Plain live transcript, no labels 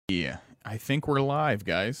Yeah, I think we're live,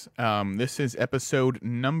 guys. This is episode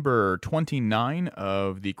number 29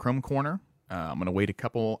 of the Chrome Corner. I'm going to wait a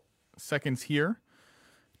couple seconds here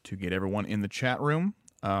to get everyone in the chat room.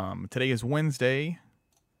 Today is Wednesday,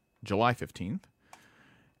 July 15th.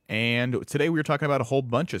 And today we were talking about a whole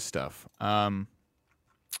bunch of stuff.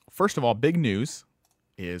 First of all, big news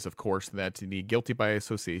is, of course, that the Guilty by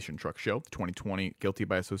Association Truck Show, the 2020 Guilty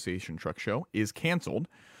by Association Truck Show, is canceled.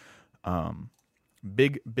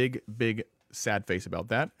 Big sad face about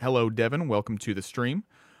that. Hello, Devin. Welcome to the stream.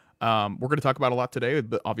 We're going to talk about a lot today,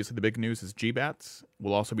 but obviously the big news is GBATS.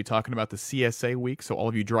 We'll also be talking about the CSA week. So all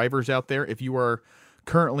of you drivers out there, if you are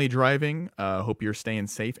currently driving, hope you're staying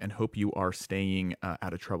safe and hope you are staying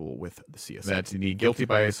out of trouble with the CSA. That's the Guilty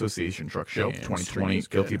by Association Truck Show 2020.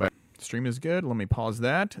 Guilty by Stream is good. Let me pause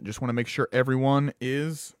that. Just want to make sure everyone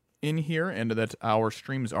is in here and that our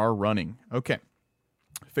streams are running. Okay.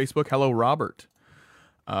 Facebook, hello, Robert.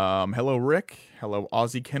 Hello, Rick. Hello,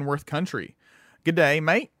 Aussie Kenworth Country. Good day,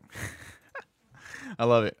 mate. I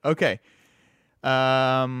love it. Okay.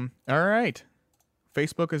 All right.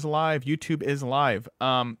 Facebook is live. YouTube is live.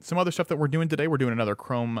 Some other stuff that we're doing today. We're doing another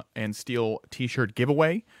Chrome and Steel t-shirt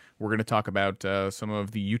giveaway. We're going to talk about some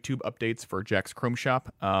of the YouTube updates for Jack's Chrome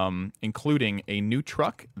Shop, including a new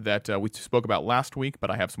truck that we spoke about last week, but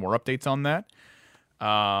I have some more updates on that.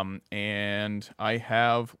 And I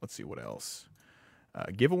have, let's see what else.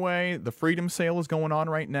 Giveaway, the Freedom Sale is going on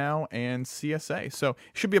right now, and CSA. So it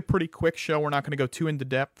should be a pretty quick show. We're not going to go too into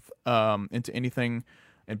depth into anything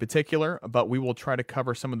in particular, but we will try to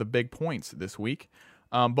cover some of the big points this week.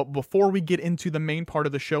 But before we get into the main part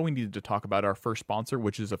of the show, we needed to talk about our first sponsor,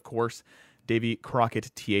 which is, of course, Davy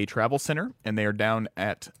Crockett TA Travel Center. And they are down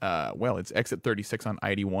at, it's exit 36 on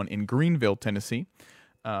I-81 in Greenville, Tennessee.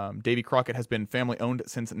 Davy Crockett has been family-owned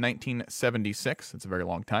since 1976. It's a very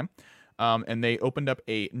long time. And they opened up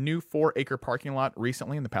a new 4-acre parking lot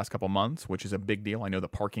recently in the past couple months, which is a big deal. I know the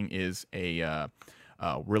parking is a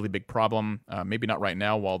really big problem. Maybe not right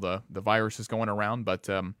now while the virus is going around, but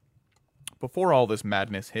before all this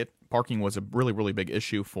madness hit, parking was a really, really big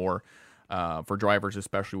issue for drivers,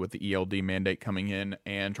 especially with the ELD mandate coming in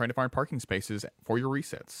and trying to find parking spaces for your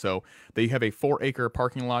resets. So they have a 4-acre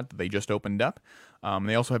parking lot that they just opened up.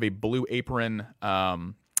 They also have a Blue Apron,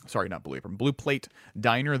 Blue Plate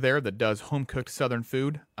diner there that does home-cooked Southern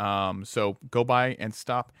food. So go by and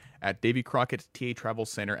stop at Davy Crockett TA Travel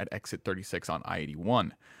Center at exit 36 on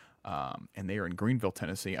I-81. And they are in Greenville,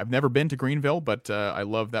 Tennessee. I've never been to Greenville, but I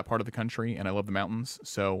love that part of the country, and I love the mountains.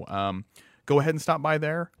 So go ahead and stop by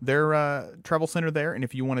their travel center there. And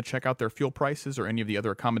if you want to check out their fuel prices or any of the other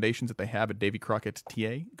accommodations that they have at Davy Crockett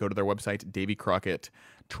TA, go to their website,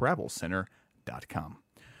 davycrocketttravelcenter.com.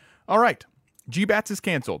 All right. GBATS is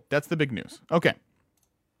canceled. That's the big news. Okay.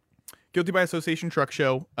 Guilty by Association Truck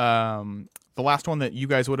Show. The last one that you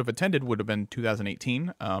guys would have attended would have been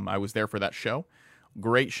 2018. I was there for that show.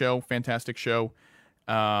 Great show. Fantastic show.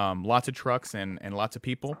 Lots of trucks and lots of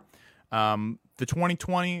people. The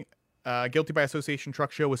 2020 Guilty by Association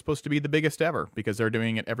Truck Show was supposed to be the biggest ever because they're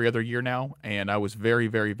doing it every other year now. And I was very,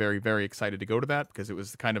 very, very, very excited to go to that because it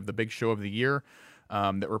was kind of the big show of the year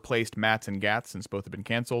that replaced MATS and GATS since both have been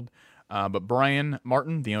canceled. But Brian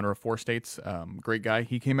Martin, the owner of 4 States, great guy.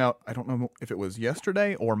 He came out, I don't know if it was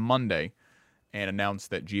yesterday or Monday, and announced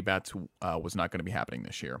that GBATS was not going to be happening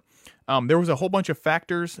this year. There was a whole bunch of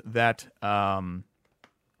factors that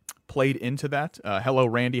played into that. Hello,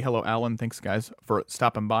 Randy. Hello, Alan. Thanks, guys, for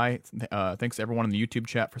stopping by. Thanks, everyone in the YouTube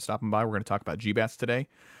chat for stopping by. We're going to talk about GBATS today.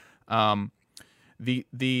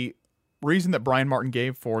 The reason that Brian Martin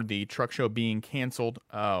gave for the truck show being canceled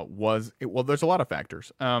there's a lot of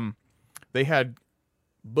factors. They had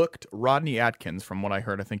booked Rodney Atkins, from what I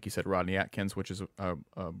heard. I think he said Rodney Atkins, which is a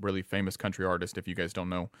really famous country artist, if you guys don't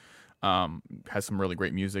know. Has some really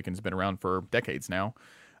great music and has been around for decades now.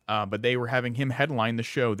 But they were having him headline the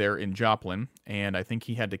show there in Joplin, and I think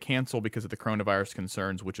he had to cancel because of the coronavirus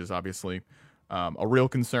concerns, which is obviously a real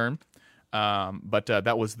concern. But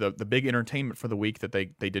that was the big entertainment for the week that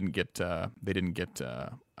they didn't get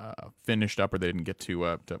finished up, or they didn't get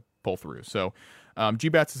to pull through. So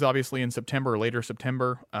GBATS is obviously in September or later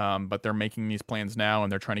September, but they're making these plans now,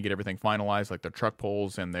 and they're trying to get everything finalized, like their truck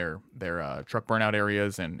pulls and their truck burnout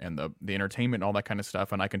areas and the entertainment and all that kind of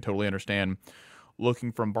stuff. And I can totally understand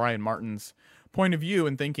looking from Brian Martin's point of view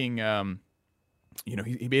and thinking,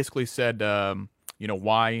 he basically said,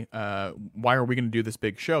 why are we going to do this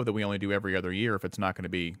big show that we only do every other year if it's not going to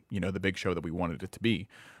be, the big show that we wanted it to be?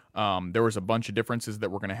 There was a bunch of differences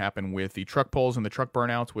that were going to happen with the truck pulls and the truck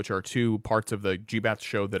burnouts, which are two parts of the GBATS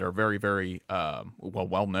show that are very, very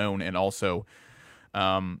well known, and also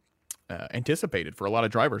anticipated for a lot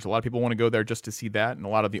of drivers. A lot of people want to go there just to see that, and a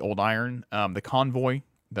lot of the old iron. The convoy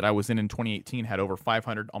that I was in 2018 had over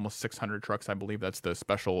 500, almost 600 trucks, I believe. That's the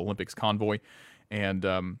Special Olympics convoy. And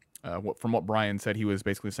from what Brian said, he was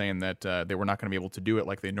basically saying that they were not going to be able to do it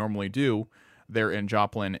like they normally do there in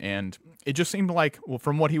Joplin. And it just seemed like, well,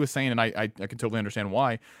 from what he was saying, and I can totally understand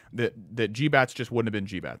why, that GBATS just wouldn't have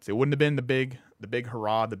been GBATS. It wouldn't have been the big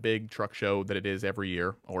hurrah, the big truck show that it is every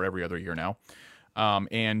year or every other year now.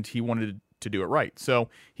 And he wanted to do it right. So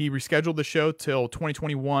he rescheduled the show till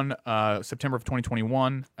 2021, September of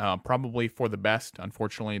 2021, probably for the best.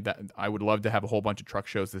 Unfortunately, that I would love to have a whole bunch of truck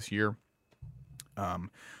shows this year.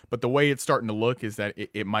 But the way it's starting to look is that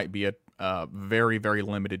it might be a very, very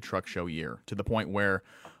limited truck show year, to the point where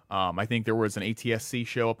I think there was an ATSC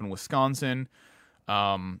show up in Wisconsin.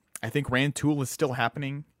 I think Rantoul is still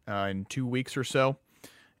happening in 2 weeks or so.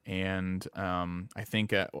 And I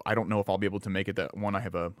think I don't know if I'll be able to make it. That one, I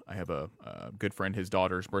have a good friend. His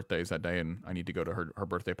daughter's birthday is that day, and I need to go to her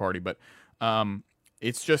birthday party. But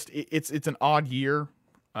it's just it's an odd year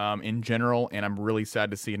in general, and I'm really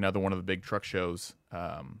sad to see another one of the big truck shows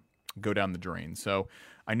go down the drain. So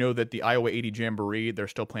I know that the Iowa 80 Jamboree, they're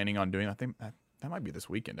still planning on doing. I think that might be this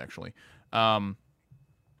weekend, actually.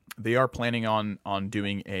 They are planning on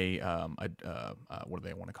doing a what do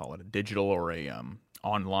they want to call it? A digital or a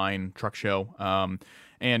online truck show.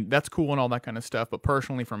 And that's cool and all that kind of stuff. But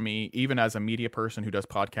personally, for me, even as a media person who does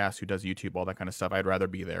podcasts, who does YouTube, all that kind of stuff, I'd rather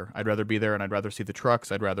be there. I'd rather be there, and I'd rather see the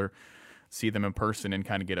trucks. I'd rather see them in person and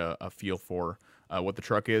kind of get a feel for what the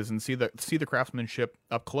truck is, and see the craftsmanship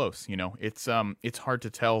up close. You know, it's hard to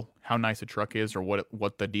tell how nice a truck is, or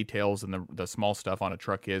what the details and the small stuff on a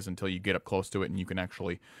truck is, until you get up close to it and you can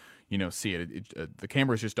actually, see it. The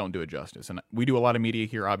cameras just don't do it justice. And we do a lot of media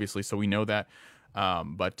here, obviously, so we know that.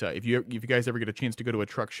 But if you guys ever get a chance to go to a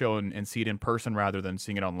truck show and see it in person rather than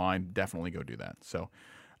seeing it online, definitely go do that. So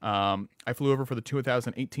I flew over for the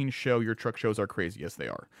 2018 show. Your truck shows are crazy. Yes, they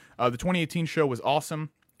are. The 2018 show was awesome.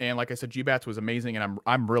 And like I said, GBATS was amazing. And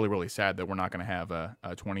I'm really, really sad that we're not going to have a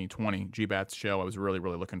 2020 GBATS show. I was really,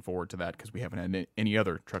 really looking forward to that, because we haven't had any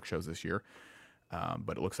other truck shows this year.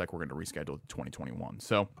 But it looks like we're going to reschedule 2021.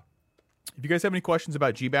 So if you guys have any questions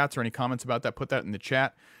about GBATS or any comments about that, put that in the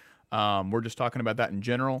chat. We're just talking about that in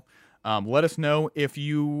general. Let us know if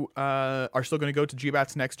you are still going to go to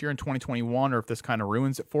GBATS next year in 2021, or if this kind of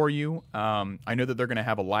ruins it for you. I know that they're going to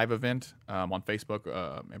have a live event on Facebook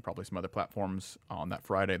and probably some other platforms on that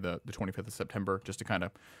Friday, the 25th of September, just to kind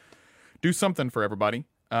of do something for everybody.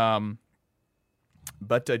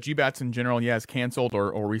 But GBATS in general, is canceled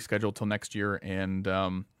or rescheduled till next year,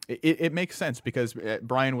 and it makes sense, because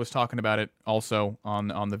Brian was talking about it also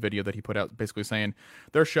on the video that he put out, basically saying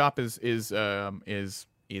their shop is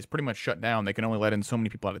pretty much shut down. They can only let in so many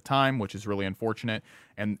people at a time, which is really unfortunate.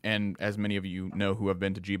 And as many of you know who have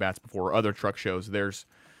been to GBATS before or other truck shows, there's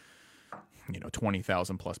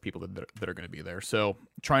 20,000 plus people that are going to be there. So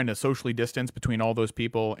trying to socially distance between all those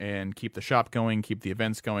people and keep the shop going, keep the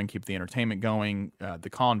events going, keep the entertainment going, the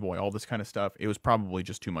convoy, all this kind of stuff, it was probably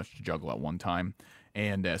just too much to juggle at one time.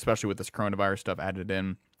 And especially with this coronavirus stuff added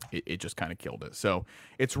in, it just kind of killed it. So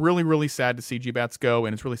it's really, really sad to see GBATS go,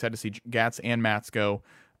 and it's really sad to see GATS and MATS go.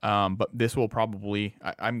 But this will probably,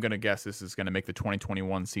 I'm going to guess this is going to make the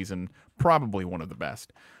 2021 season probably one of the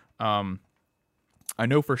best. I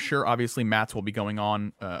know for sure, obviously, MATS will be going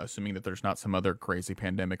on, assuming that there's not some other crazy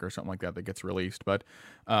pandemic or something like that gets released. But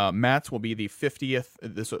MATS will be the 50th,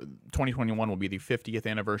 2021 will be the 50th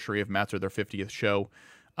anniversary of MATS, or their 50th show.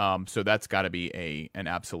 So that's got to be an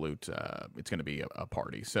absolute, it's going to be a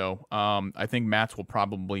party. So I think MATS will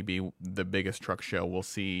probably be the biggest truck show we'll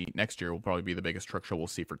see next year. Will probably be the biggest truck show we'll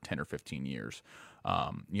see for 10 or 15 years.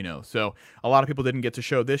 So a lot of people didn't get to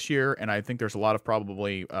show this year, and I think there's a lot of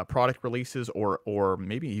probably product releases or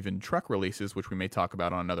maybe even truck releases, which we may talk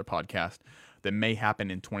about on another podcast, that may happen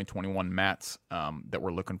in 2021 MATS that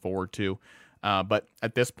we're looking forward to. But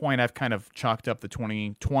at this point, I've kind of chalked up the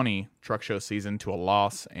 2020 truck show season to a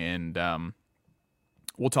loss, and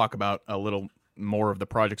we'll talk about a little more of the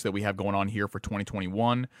projects that we have going on here for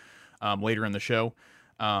 2021 later in the show.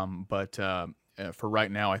 But for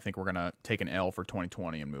right now, I think we're gonna take an L for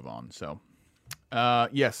 2020 and move on. So,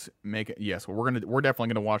 yes. Well, we're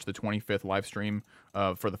definitely gonna watch the 25th live stream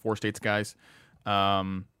for the 4 States guys.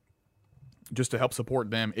 Just to help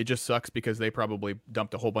support them. It just sucks because they probably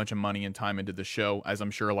dumped a whole bunch of money and time into the show, as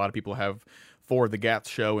I'm sure a lot of people have for the GATS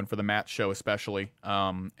show and for the MATS show especially.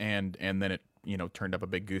 And then it, turned up a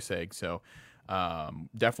big goose egg. So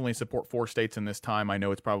Definitely support 4 states in this time. I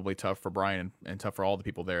know it's probably tough for Brian and tough for all the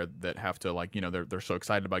people there that have to, like, they're so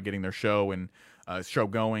excited about getting their show and show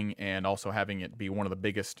going, and also having it be one of the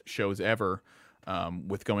biggest shows ever,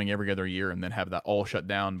 with going every other year, and then have that all shut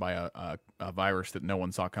down by a virus that no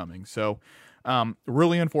one saw coming. So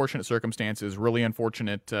really unfortunate circumstances, really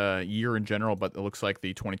unfortunate year in general, but it looks like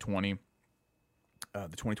the 2020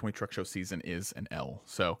 truck show season is an L.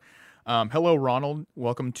 So hello, Ronald.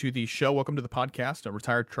 Welcome to the show. Welcome to the podcast. A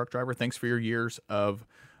retired truck driver. Thanks for your years of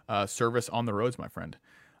service on the roads, my friend.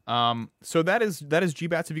 So that is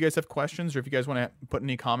GBATS. If you guys have questions, or if you guys want to put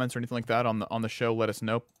any comments or anything like that on the show, let us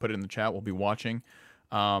know. Put it in the chat. We'll be watching.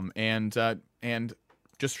 And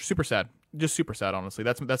just super sad. Just super sad, honestly.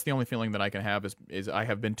 That's the only feeling that I can have is I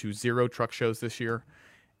have been to 0 truck shows this year.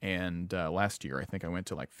 And last year, I think I went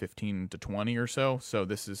to like 15 to 20 or so. So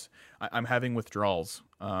this is, I'm having withdrawals.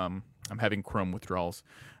 I'm having Chrome withdrawals.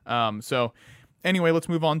 So anyway, let's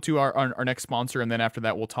move on to our next sponsor. And then after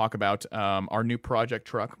that, we'll talk about our new project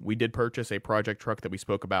truck. We did purchase a project truck that we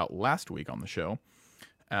spoke about last week on the show.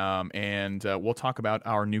 And we'll talk about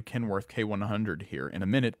our new Kenworth K100 here in a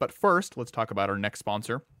minute. But first, let's talk about our next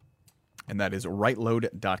sponsor, and that is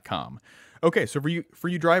rightload.com. Okay, so for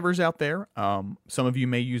you drivers out there, some of you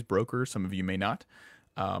may use brokers, some of you may not.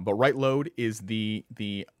 But RightLoad is the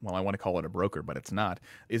well, I want to call it a broker, but it's not,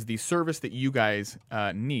 is the service that you guys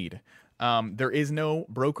need. There is no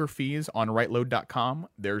broker fees on rightload.com.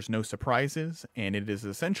 There's no surprises, and it is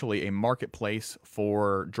essentially a marketplace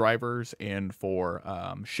for drivers and for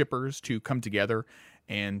shippers to come together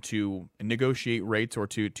and to negotiate rates, or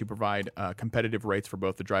to provide competitive rates for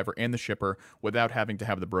both the driver and the shipper without having to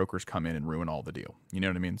have the brokers come in and ruin all the deal. You know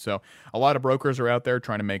what I mean? So a lot of brokers are out there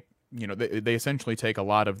trying to make, they essentially take a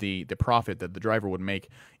lot of the profit that the driver would make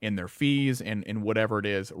in their fees and whatever it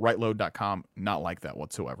is. Rightload.com, not like that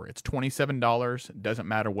whatsoever. It's $27. Doesn't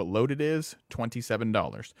matter what load it is,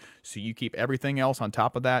 $27. So you keep everything else on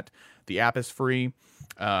top of that. The app is free.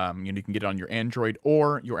 You can get it on your Android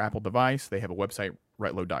or your Apple device. They have a website,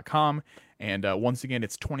 rightload.com. And once again,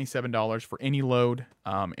 it's $27 for any load.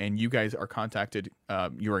 And you guys are contacted.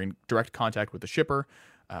 You are in direct contact with the shipper.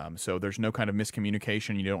 So there's no kind of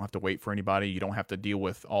miscommunication. You don't have to wait for anybody. You don't have to deal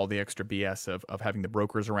with all the extra BS of having the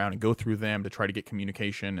brokers around and go through them to try to get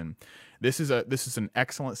communication. And this is an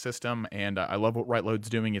excellent system, and I love what RightLoad's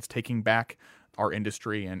doing. It's taking back our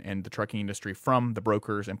industry and the trucking industry from the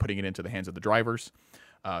brokers and putting it into the hands of the drivers.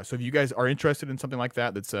 So if you guys are interested in something like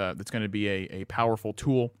that, that's going to be a powerful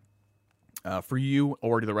tool for you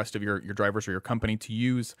or to the rest of your drivers or your company to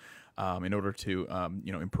use in order to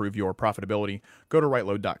improve your profitability, go to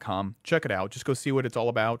rightload.com, check it out, just go see what it's all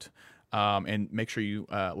about, and make sure you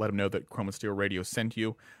let them know that Chrome and Steel Radio sent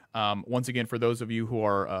you. Once again, for those of you who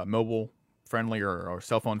are mobile friendly or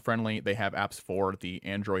cell phone friendly, they have apps for the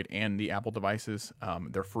Android and the Apple devices.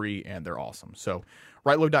 They're free and they're awesome. So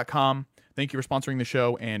rightload.com. Thank you for sponsoring the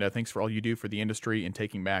show, and thanks for all you do for the industry and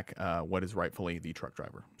taking back what is rightfully the truck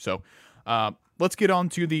driver. So let's get on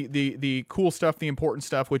to the cool stuff, the important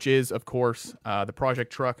stuff, which is, of course, the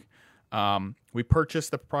project truck. We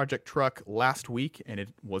purchased the project truck last week, and it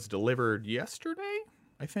was delivered yesterday,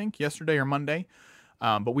 I think, yesterday or Monday.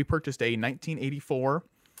 But we purchased a 1984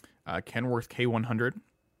 Kenworth K100.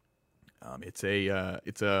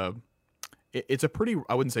 It's a pretty,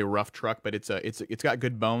 I wouldn't say rough truck, but it's got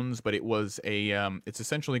good bones. But it's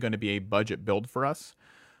essentially going to be a budget build for us.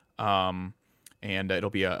 And it'll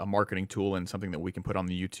be a marketing tool and something that we can put on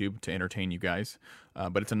the YouTube to entertain you guys.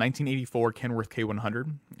 But it's a 1984 Kenworth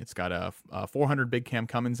K100. It's got a 400 big cam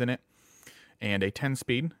Cummins in it and a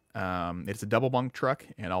 10-speed. It's a double bunk truck,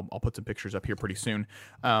 and I'll put some pictures up here pretty soon.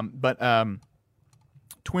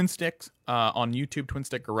 Twin Sticks on YouTube. Twin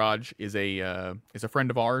Stick Garage is a friend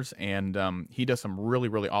of ours, and he does some really,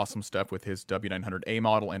 really awesome stuff with his W900A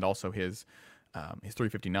model and also his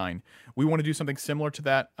 359. We want to do something similar to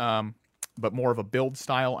that, but more of a build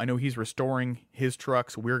style. I know he's restoring his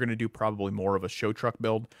trucks. We're going to do probably more of a show truck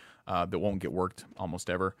build that won't get worked almost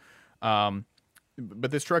ever.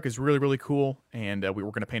 But this truck is really, really cool, and we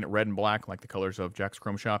were going to paint it red and black like the colors of Jack's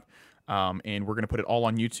Chrome Shop. And we're going to put it all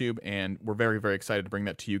on YouTube, and we're very, very excited to bring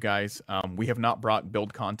that to you guys. We have not brought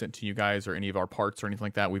build content to you guys or any of our parts or anything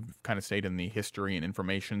like that. We've kind of stayed in the history and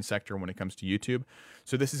information sector when it comes to YouTube.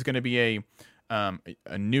 So this is going to be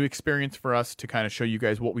a new experience for us to kind of show you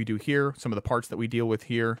guys what we do here, some of the parts that we deal with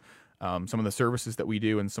here, some of the services that we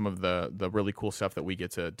do, and some of the really cool stuff that we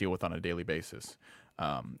get to deal with on a daily basis.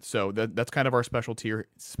 So that's kind of our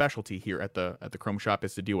specialty here at the Chrome Shop,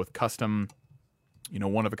 is to deal with custom,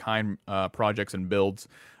 one-of-a-kind projects and builds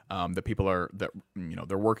that people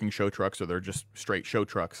they're working show trucks, or they're just straight show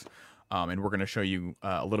trucks. and we're going to show you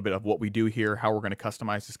a little bit of what we do here, how we're going to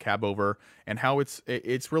customize this cab over, and how it's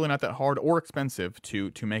really not that hard or expensive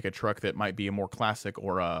to make a truck that might be a more classic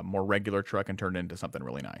or a more regular truck and turn it into something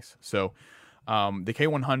really nice. So the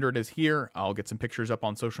K100 is here. I'll get some pictures up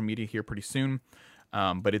on social media here pretty soon.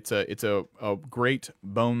 But it's a great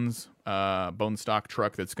bone stock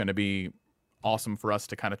truck that's going to be awesome for us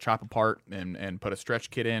to kind of chop apart and put a stretch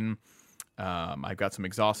kit in. I've got some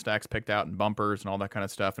exhaust stacks picked out and bumpers and all that kind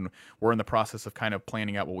of stuff, and we're in the process of kind of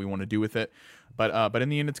planning out what we want to do with it. But in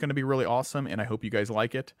the end, it's going to be really awesome, and I hope you guys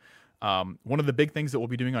like it. One of the big things that we'll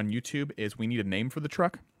be doing on YouTube is we need a name for the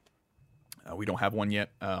truck. We don't have one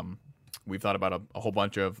yet. We've thought about a whole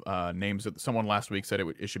bunch of names. Someone last week said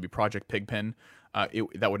it should be Project Pigpen.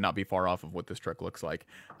 That would not be far off of what this truck looks like.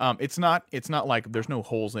 It's not like there's no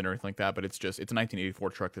holes in it or anything like that, but it's a 1984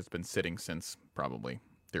 truck that's been sitting since probably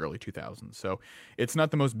the early 2000s. So it's not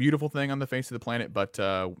the most beautiful thing on the face of the planet, but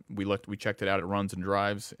we checked it out. It runs and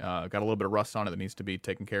drives. Got a little bit of rust on it that needs to be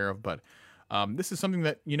taken care of, but this is something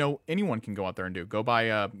that anyone can go out there and do. Go buy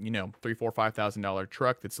a $3,000, $4,000, $5,000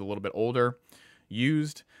 truck that's a little bit older,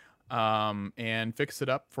 used. And fix it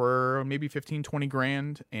up for maybe 15, 20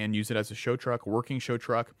 grand and use it as a show truck, working show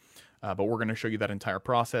truck. But we're going to show you that entire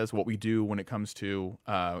process, what we do when it comes to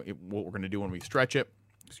what we're going to do when we stretch it.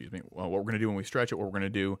 What we're going to do when we stretch it, what we're going to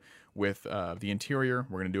do with the interior.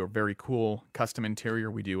 We're going to do a very cool custom interior.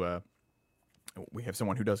 We have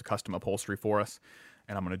someone who does custom upholstery for us,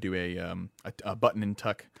 and I'm going to do a button and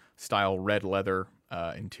tuck style red leather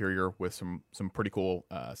interior with some pretty cool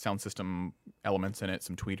sound system elements in it,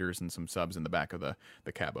 some tweeters and some subs in the back of the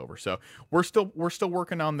cab over. So we're still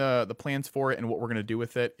working on the plans for it and what we're going to do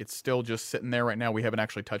with it. It's still just sitting there right now. We haven't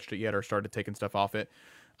actually touched it yet or started taking stuff off it.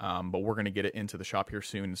 But we're going to get it into the shop here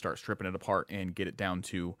soon and start stripping it apart and get it down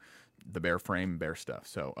to the bare frame, bare stuff.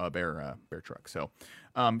 So bare truck. So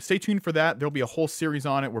stay tuned for that. There'll be a whole series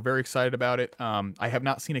on it. We're very excited about it. I have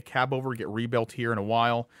not seen a cab over get rebuilt here in a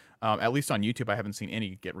while. At least on YouTube, I haven't seen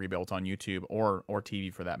any get rebuilt on YouTube or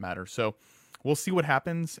TV for that matter. So we'll see what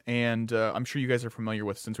happens. And I'm sure you guys are familiar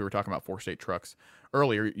with, since we were talking about 4-state trucks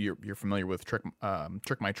earlier, you're familiar with Trick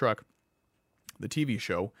My Truck, the TV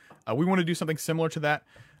show. We want to do something similar to that.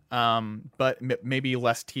 But maybe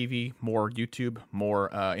less TV, more YouTube,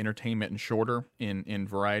 more entertainment, and shorter in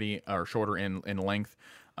variety, or shorter in length,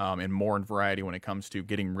 and more in variety when it comes to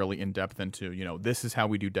getting really in depth into, this is how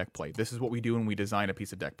we do deck plate. This is what we do when we design a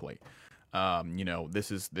piece of deck plate.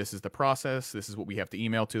 This is the process. This is what we have to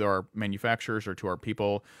email to our manufacturers or to our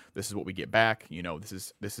people. This is what we get back.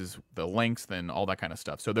 This is the lengths and all that kind of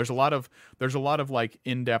stuff. So there's a lot of like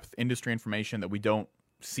in-depth industry information that we don't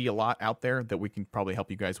see a lot out there that we can probably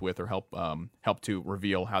help you guys with, or help to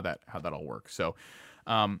reveal how that all works. So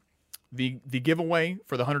the giveaway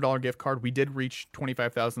for the $100 gift card, we did reach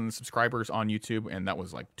 25,000 subscribers on YouTube, and that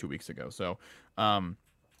was like 2 weeks ago. So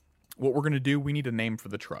what we're going to do, we need a name for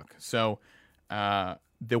the truck. So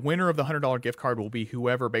the winner of the $100 gift card will be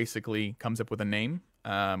whoever basically comes up with a name.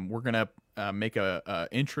 We're going to make a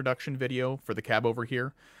introduction video for the cab over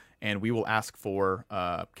here, and we will ask for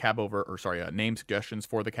name suggestions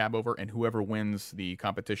for the cab over, and whoever wins the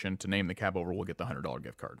competition to name the cab over will get the $100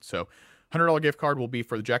 gift card. So $100 gift card will be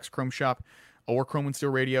for the Jack's Chrome Shop or Chrome and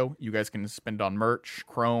Steel Radio. You guys can spend it on merch,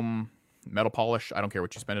 chrome, metal polish. I don't care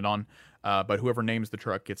what you spend it on, but whoever names the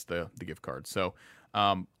truck gets the gift card. So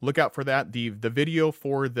look out for that. The video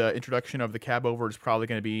for the introduction of the cab over is probably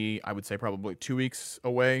going to be, I would say, probably 2 weeks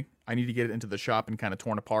away. I need to get it into the shop and kind of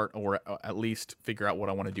torn apart, or at least figure out what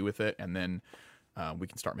I want to do with it, and then we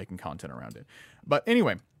can start making content around it. But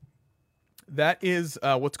anyway, that is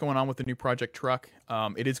what's going on with the new project truck.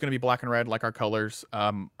 It is going to be black and red like our colors.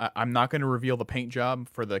 I'm not going to reveal the paint job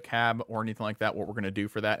for the cab or anything like that, what we're going to do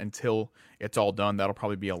for that, until it's all done. That'll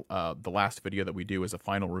probably be the last video that we do as a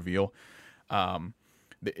final reveal.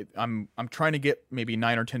 I'm trying to get maybe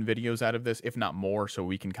 9 or 10 videos out of this, if not more, so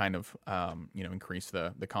we can kind of increase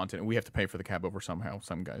the content. We have to pay for the cab over somehow,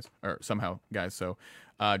 guys. So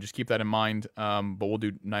just keep that in mind. But we'll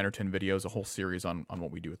do 9 or 10 videos, a whole series on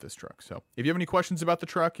what we do with this truck. So if you have any questions about the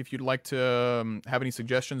truck, if you'd like to have any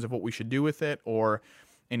suggestions of what we should do with it, or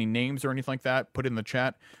any names or anything like that, put it in the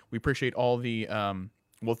chat. We appreciate all the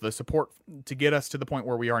the support to get us to the point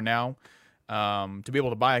where we are now. To be able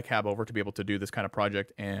to buy a cab over, to be able to do this kind of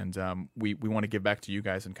project, and we want to give back to you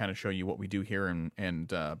guys and kind of show you what we do here,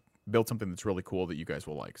 and build something that's really cool that you guys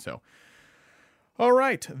will like. So, all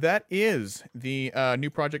right, that is the new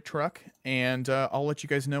project truck, and I'll let you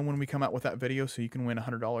guys know when we come out with that video, so you can win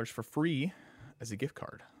 $100 for free as a gift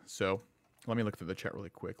card. So let me look through the chat really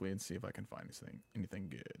quickly and see if I can find anything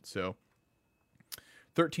good. So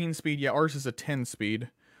 13 speed, yeah, ours is a 10 speed.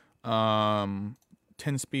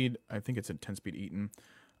 10-speed, I think it's a 10-speed Eaton.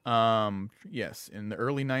 Yes, in the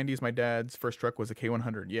early 90s, my dad's first truck was a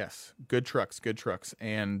K100. Yes, good trucks,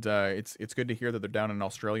 and it's good to hear that they're down in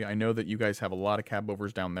Australia. I know that you guys have a lot of cab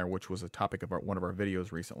overs down there, which was a topic of one of our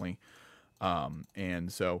videos recently.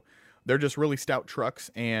 And so they're just really stout trucks,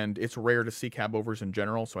 and it's rare to see cab overs in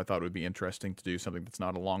general. So I thought it would be interesting to do something that's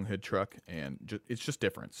not a long hood truck, and it's just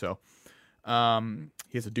different. So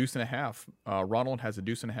he has a deuce and a half. Ronald has a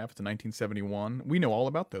deuce and a half. It's a 1971. We know all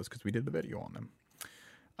about those because we did the video on them.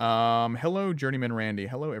 Hello, Journeyman Randy.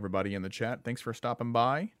 Hello, everybody in the chat. Thanks for stopping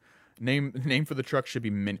by. Name for the truck should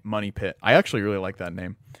be Money Pit. I actually really like that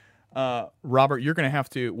name. Robert, you're gonna have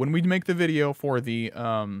to, when we make the video for the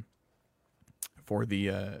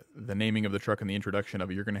naming of the truck and the introduction of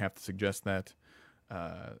it, you're gonna have to suggest that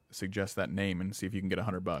name and see if you can get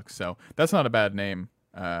 $100. So that's not a bad name.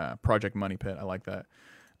 Project Money Pit. I like that.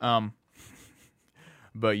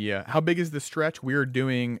 But yeah, how big is the stretch? We're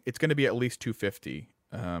doing, it's going to be at least 250.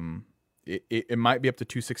 It might be up to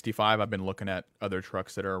 265. I've been looking at other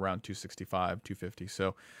trucks that are around 265, 250.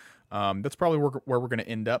 So, that's probably where we're going to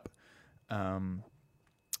end up.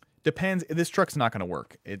 Depends. This truck's not going to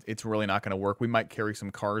work. It's really not going to work. We might carry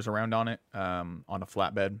some cars around on it, on a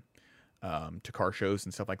flatbed, to car shows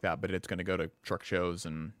and stuff like that, but it's going to go to truck shows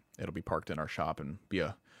and it'll be parked in our shop and be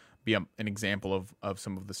an example of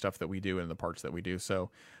some of the stuff that we do and the parts that we do.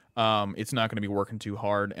 So it's not going to be working too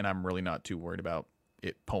hard, and I'm really not too worried about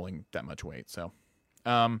it pulling that much weight. So,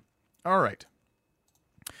 all right.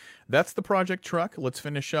 That's the project truck. Let's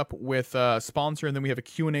finish up with sponsor, and then we have a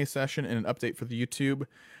Q&A session and an update for the YouTube.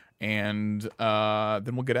 And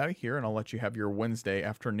then we'll get out of here, and I'll let you have your Wednesday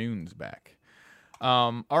afternoons back.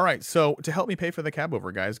 All right, so to help me pay for the cab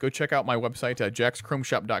over, guys, go check out my website at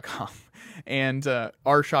jackschromeshop.com. And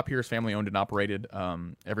our shop here is family owned and operated.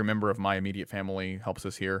 Every member of my immediate family helps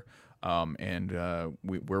us here, and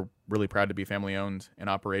we're really proud to be family owned and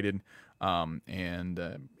operated.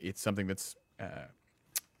 And it's something that's,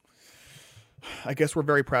 I guess we're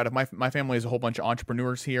very proud of. My family is a whole bunch of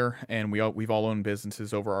entrepreneurs here, and we've all owned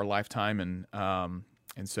businesses over our lifetime,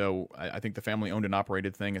 and so I think the family-owned and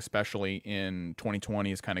operated thing, especially in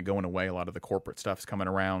 2020, is kind of going away. A lot of the corporate stuff's coming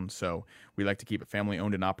around, so we like to keep it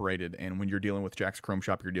family-owned and operated. And when you're dealing with Jack's Chrome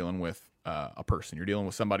Shop, you're dealing with a person. You're dealing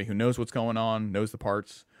with somebody who knows what's going on, knows the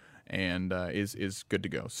parts, and is good to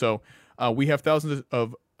go. So we have thousands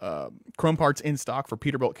of chrome parts in stock for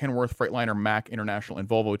Peterbilt, Kenworth, Freightliner, Mack, International, and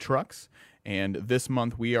Volvo trucks. And this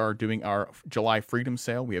month we are doing our July Freedom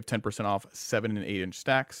Sale. We have 10% off 7 and 8 inch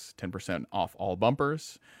stacks, 10% off all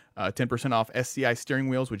bumpers, 10% off SCI steering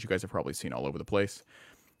wheels, which you guys have probably seen all over the place,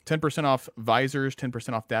 10% off visors,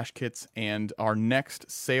 10% off dash kits, and our next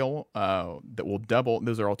sale that will double,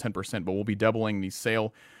 those are all 10%, but we'll be doubling the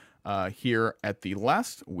sale here at the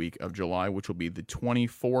last week of July, which will be the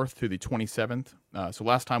 24th through the 27th. So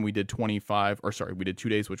last time we did 2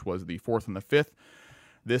 days, which was the 4th and the 5th.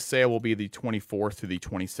 This sale will be the 24th to the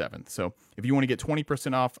 27th. So if you want to get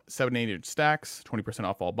 20% off 7 8 inch stacks, 20%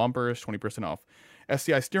 off all bumpers, 20% off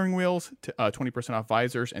SCI steering wheels, 20% off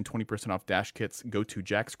visors, and 20% off dash kits, go to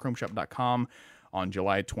jackschromeshop.com on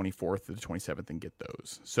July 24th to the 27th and get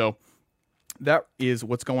those. So that is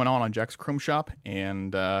what's going on Jack's Chrome Shop.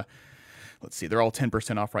 And let's see, they're all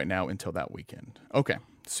 10% off right now until that weekend. Okay.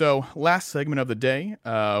 So last segment of the day,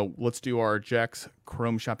 let's do our Jack's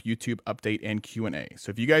Chrome Shop YouTube update and Q&A.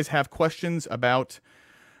 So if you guys have questions about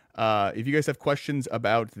the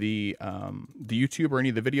YouTube or any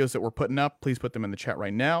of the videos that we're putting up, please put them in the chat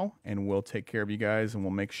right now, and we'll take care of you guys, and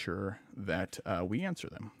we'll make sure that we answer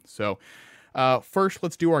them. So first,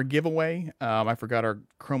 let's do our giveaway. I forgot our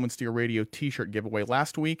Chrome and Steel Radio t-shirt giveaway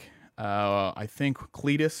last week. I think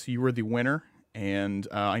Cletus, you were the winner. And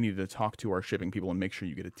I needed to talk to our shipping people and make sure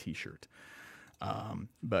you get a t-shirt.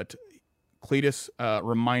 But Cletus,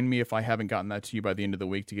 remind me if I haven't gotten that to you by the end of the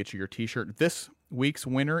week to get you your t-shirt. This week's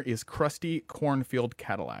winner is Krusty Cornfield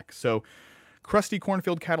Cadillac. So Krusty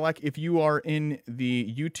Cornfield Cadillac, if you are in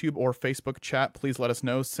the YouTube or Facebook chat, please let us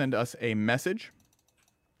know. Send us a message,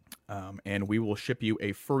 and we will ship you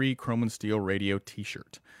a free Chrome and Steel Radio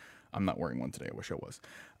t-shirt. I'm not wearing one today. I wish I was.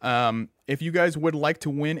 If you guys would like to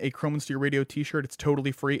win a Chrome and Steel Radio t-shirt, it's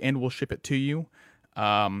totally free and we'll ship it to you.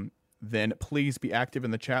 Then please be active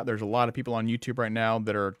in the chat. There's a lot of people on YouTube right now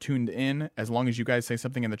that are tuned in. As long as you guys say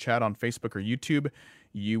something in the chat on Facebook or YouTube,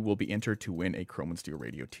 you will be entered to win a Chrome and Steel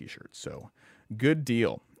Radio t-shirt. So good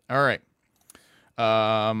deal. All right.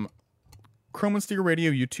 Chrome and Steel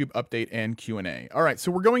Radio YouTube update and Q&A. All right,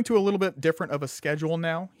 so we're going to a little bit different of a schedule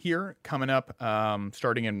now here, coming up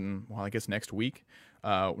starting in, well, I guess next week.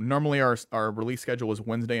 Normally our release schedule is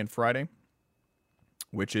Wednesday and Friday.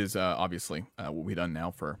 which is obviously what we've done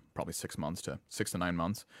now for probably 6 to 9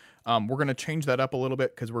 months. We're going to change that up a little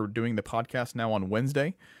bit because we're doing the podcast now on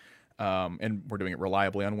Wednesday, and we're doing it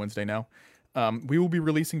reliably on Wednesday now. We will be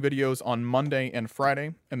releasing videos on Monday and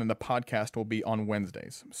Friday, and then the podcast will be on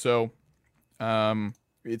Wednesdays. So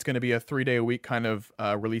it's going to be a 3-day-a-week kind of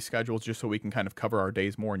release schedule, just so we can kind of cover our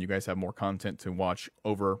days more, and you guys have more content to watch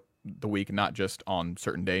over the week, not just on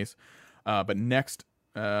certain days. But next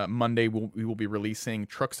Monday, we will be releasing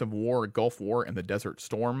Trucks of War, Gulf War, and the Desert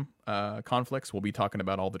Storm conflicts. We'll be talking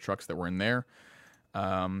about all the trucks that were in there.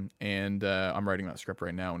 I'm writing that script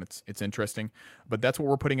right now, and it's interesting. But that's what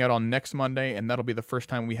we're putting out on next Monday, and that'll be the first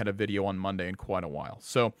time we had a video on Monday in quite a while.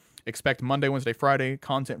 So expect Monday, Wednesday, Friday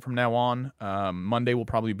content from now on. Monday will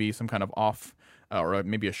probably be some kind of off or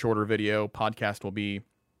maybe a shorter video. Podcast will be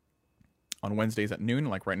on Wednesdays at noon,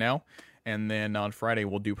 like right now. And then on Friday,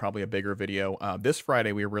 we'll do probably a bigger video. This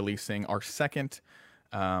Friday, we are releasing our second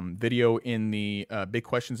video in the Big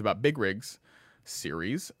Questions About Big Rigs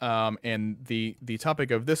series. And the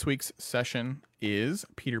topic of this week's session is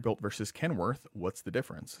Peterbilt versus Kenworth. What's the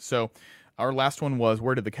difference? So our last one was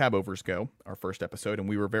Where Did the Cabovers Go? Our first episode, and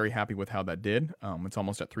we were very happy with how that did. It's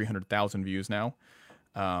almost at 300,000 views now.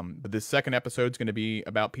 But this second episode is going to be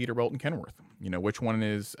about Peterbilt and Kenworth. You know, which one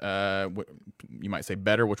is, you might say,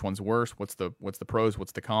 better, which one's worse, what's the pros,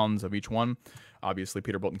 what's the cons of each one. Obviously,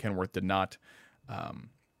 Peterbilt and Kenworth did not,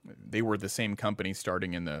 they were the same company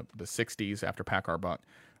starting in the 60s after PACCAR bought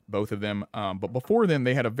both of them. But before them,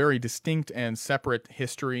 they had a very distinct and separate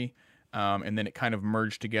history, and then it kind of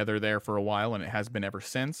merged together there for a while, and it has been ever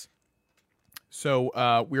since.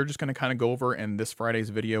 So we're just going to kind of go over in this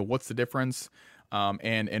Friday's video what's the difference,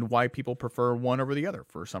 and why people prefer one over the other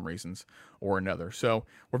for some reasons or another. So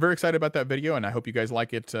we're very excited about that video, and I hope you guys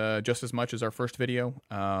like it just as much as our first video.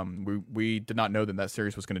 We did not know that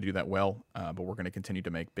series was going to do that well, but we're going to continue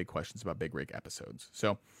to make Big Questions About Big Rig episodes.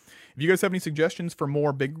 So if you guys have any suggestions for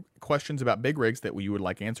more big questions about big rigs that you would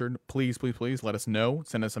like answered, please let us know.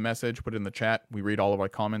 Send us a message, put it in the chat. We read all of our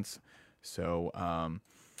comments. So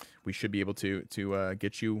we should be able to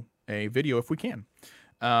get you a video if we can.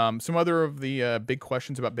 Some other of the big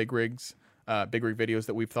questions about big rigs, big rig videos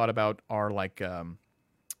that we've thought about are like,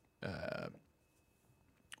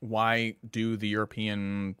 why do the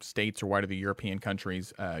European states or why do the European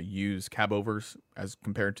countries use cabovers as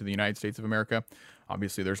compared to the United States of America?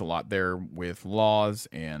 Obviously, there's a lot there with laws,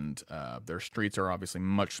 and their streets are obviously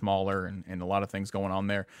much smaller, and a lot of things going on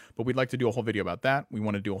there. But we'd like to do a whole video about that. We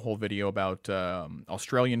want to do a whole video about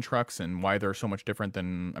Australian trucks and why they're so much different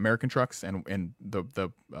than American trucks, and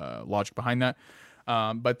the logic behind that.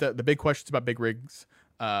 But the big questions about big rigs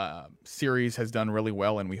series has done really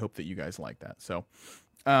well, and we hope that you guys like that. So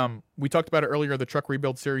we talked about it earlier. The truck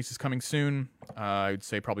rebuild series is coming soon. I would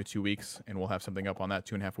say probably 2 weeks, and we'll have something up on that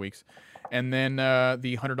 2.5 weeks. And then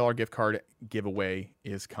the $100 gift card giveaway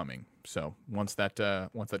is coming. So once that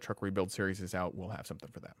truck rebuild series is out, we'll have something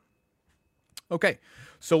for that. Okay,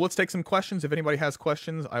 so let's take some questions. If anybody has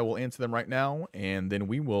questions, I will answer them right now, and then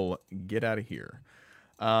we will get out of here.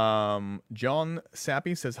 John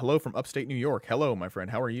Sappy says, hello from upstate New York. Hello, my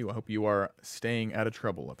friend. How are you? I hope you are staying out of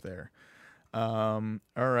trouble up there. All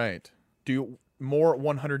right. Do more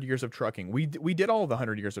 100 years of trucking. We did all of the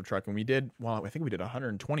 100 years of trucking. I think we did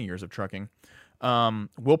 120 years of trucking.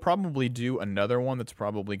 We'll probably do another one that's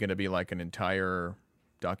probably going to be like an entire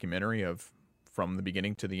documentary of from the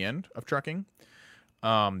beginning to the end of trucking.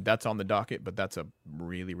 That's on the docket, but that's a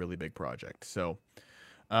really, really big project. So,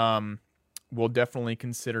 we'll definitely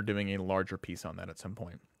consider doing a larger piece on that at some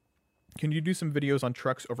point. Can you do some videos on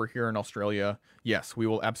trucks over here in Australia? Yes, we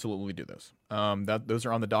will absolutely do those. Those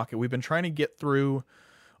are on the docket. We've been trying to get through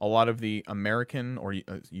a lot of the American, or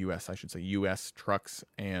U.S., I should say, U.S. trucks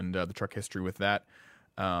and the truck history with that.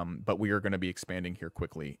 But we are going to be expanding here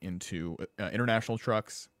quickly into international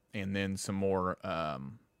trucks and then some more, I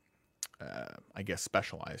guess,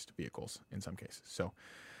 specialized vehicles in some cases. So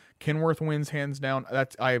Kenworth wins hands down.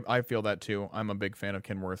 I feel that too. I'm a big fan of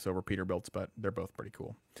Kenworths over Peterbilts, but they're both pretty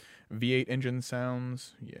cool. V8 engine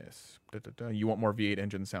sounds, yes. You want more V8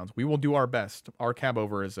 engine sounds? We will do our best. Our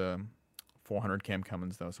cabover is a 400 cam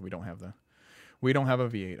Cummins though, so we don't have a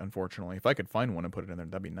V8, unfortunately. If I could find one and put it in there,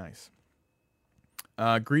 that'd be nice.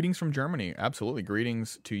 Greetings from Germany. Absolutely,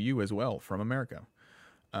 greetings to you as well from America.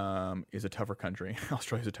 Is a tougher country.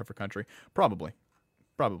 Australia's a tougher country. Probably,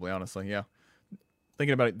 honestly, yeah.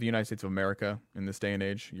 Thinking about it, the United States of America in this day and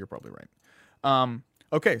age, you're probably right.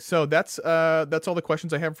 Okay, so that's all the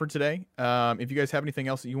questions I have for today. If you guys have anything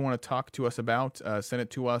else that you want to talk to us about, send it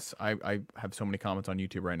to us. I have so many comments on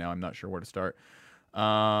YouTube right now, I'm not sure where to start.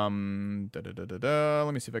 Let me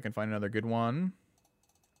see if I can find another good one.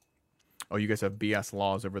 Oh, you guys have BS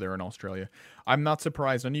laws over there in Australia. I'm not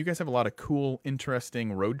surprised. I know you guys have a lot of cool,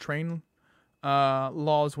 interesting road train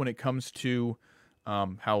laws when it comes to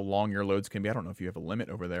how long your loads can be. I don't know if you have a limit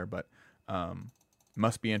over there, but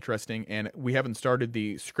must be interesting. And we haven't started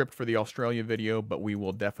the script for the Australia video, but we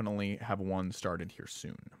will definitely have one started here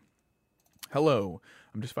soon. Hello,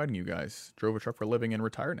 I'm just fighting you guys. Drove a truck for a living and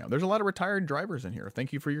retired now. There's a lot of retired drivers in here.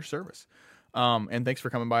 Thank you for your service. And thanks for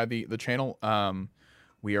coming by the channel.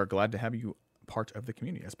 We are glad to have you part of the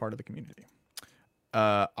community, as part of the community.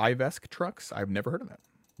 Ivesk trucks, I've never heard of that.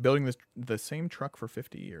 Building the same truck for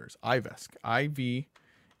 50 years. Ivesk, I-V-E-S-K.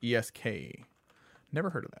 Never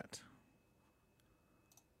heard of that.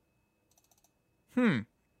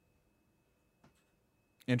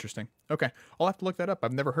 Interesting. Okay, I'll have to look that up.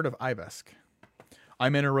 I've never heard of Ivesk.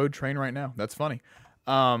 I'm in a road train right now. That's funny.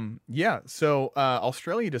 Yeah, so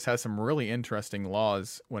Australia just has some really interesting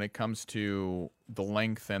laws when it comes to the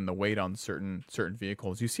length and the weight on certain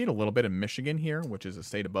vehicles. You see it a little bit in Michigan here, which is a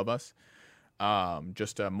state above us.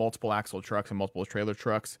 Just multiple axle trucks and multiple trailer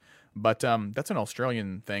trucks. But that's an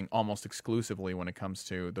Australian thing almost exclusively when it comes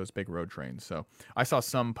to those big road trains. So I saw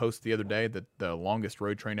some post the other day that the longest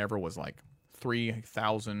road train ever was like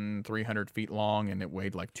 3,300 feet long, and it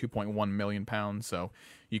weighed like 2.1 million pounds. So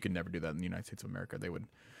you could never do that in the United States of America.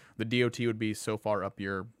 The DOT would be so far up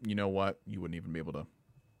your, you know what, you wouldn't even be able to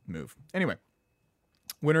move. Anyway,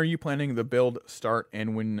 when are you planning the build start,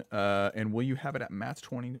 and when and will you have it at MATS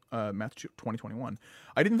 2021?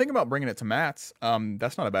 I didn't think about bringing it to MATS.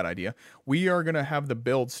 That's not a bad idea. We are gonna have the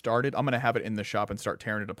build started. I'm gonna have it in the shop and start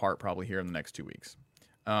tearing it apart probably here in the next 2 weeks.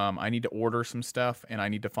 I need to order some stuff, and I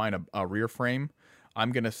need to find a rear frame.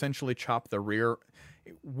 I'm going to essentially chop the rear.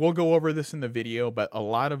 We'll go over this in the video, but a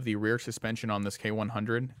lot of the rear suspension on this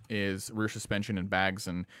K100 is rear suspension and bags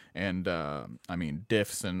and I mean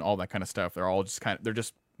diffs and all that kind of stuff. They're all just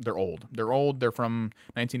they're old. They're old. They're from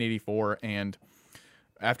 1984, and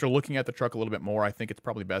after looking at the truck a little bit more, I think it's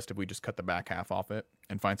probably best if we just cut the back half off it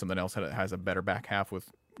and find something else that has a better back half with,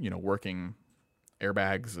 you know, working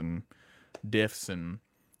airbags and diffs and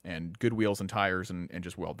good wheels and tires, and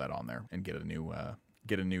just weld that on there and get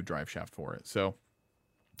a new drive shaft for it. So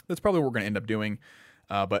that's probably what we're going to end up doing.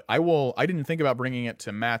 But I didn't think about bringing it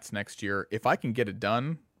to MATS next year. If I can get it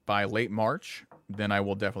done by late March, then I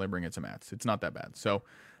will definitely bring it to MATS. It's not that bad. So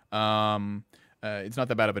it's not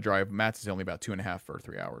that bad of a drive. MATS is only about 2.5 or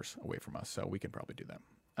 3 hours away from us, so we can probably do that.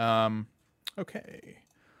 Okay.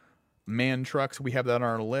 Man trucks, we have that on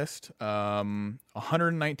our list.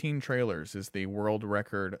 119 trailers is the world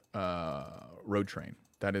record road train.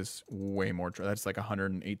 That is way more. That's like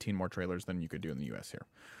 118 more trailers than you could do in the U.S.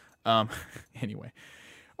 here. Anyway,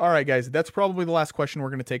 all right, guys, that's probably the last question we're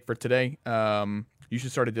going to take for today. You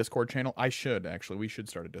should start a Discord channel. I should, actually. We should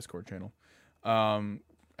start a Discord channel.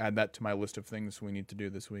 Add that to my list of things we need to do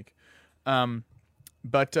this week.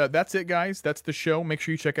 But that's it, guys. That's the show. Make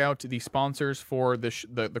sure you check out the sponsors for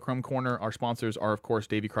the Chrome Corner. Our sponsors are, of course,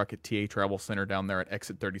 Davy Crockett TA Travel Center down there at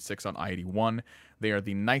Exit 36 on I-81. They are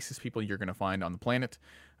the nicest people you're going to find on the planet,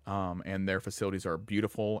 and their facilities are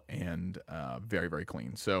beautiful and very, very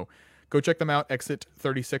clean. So go check them out, Exit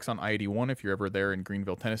 36 on I-81 if you're ever there in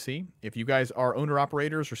Greenville, Tennessee. If you guys are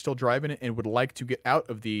owner-operators or still driving it and would like to get out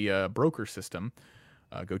of the broker system,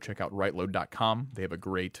 go check out rightload.com. They have a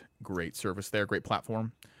great service there, great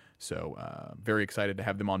platform. So very excited to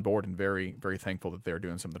have them on board, and very, very thankful that they're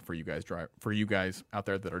doing something for you guys out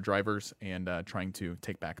there that are drivers and trying to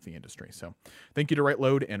take back the industry. So thank you to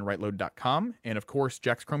RightLoad and rightload.com. And of course,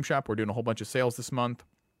 Jack's Chrome Shop. We're doing a whole bunch of sales this month.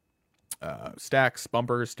 Stacks,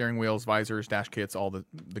 bumpers, steering wheels, visors, dash kits, all the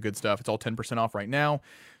good stuff. It's all 10% off right now.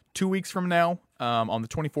 2 weeks from now, on the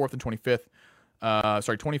 24th and 25th,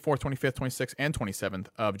 24th, 25th, 26th, and 27th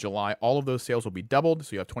of July. All of those sales will be doubled,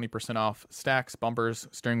 so you have 20% off stacks, bumpers,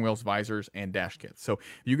 steering wheels, visors, and dash kits. So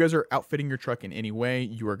if you guys are outfitting your truck in any way,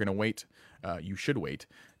 you are going to wait. You should wait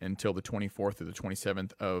until the 24th or the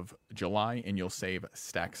 27th of July, and you'll save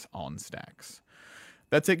stacks on stacks.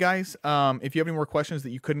 That's it, guys. If you have any more questions that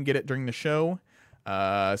you couldn't get it during the show,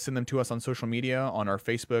 send them to us on social media, on our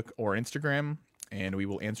Facebook or Instagram, and we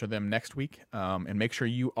will answer them next week. And make sure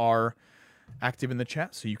you are active in the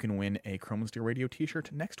chat so you can win a Chrome Steel Radio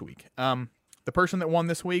t-shirt next week. The person that won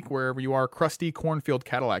this week, wherever you are, Krusty Cornfield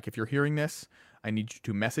Cadillac, if you're hearing this, I need you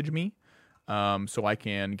to message me so I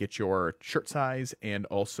can get your shirt size and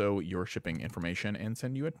also your shipping information and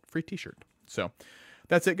send you a free t-shirt. So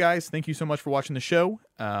that's it, guys. Thank you so much for watching the show,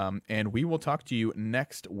 and we will talk to you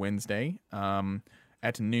next Wednesday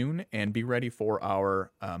at noon, and be ready for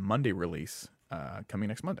our Monday release coming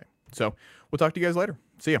next Monday. So we'll talk to you guys later.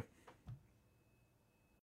 See ya.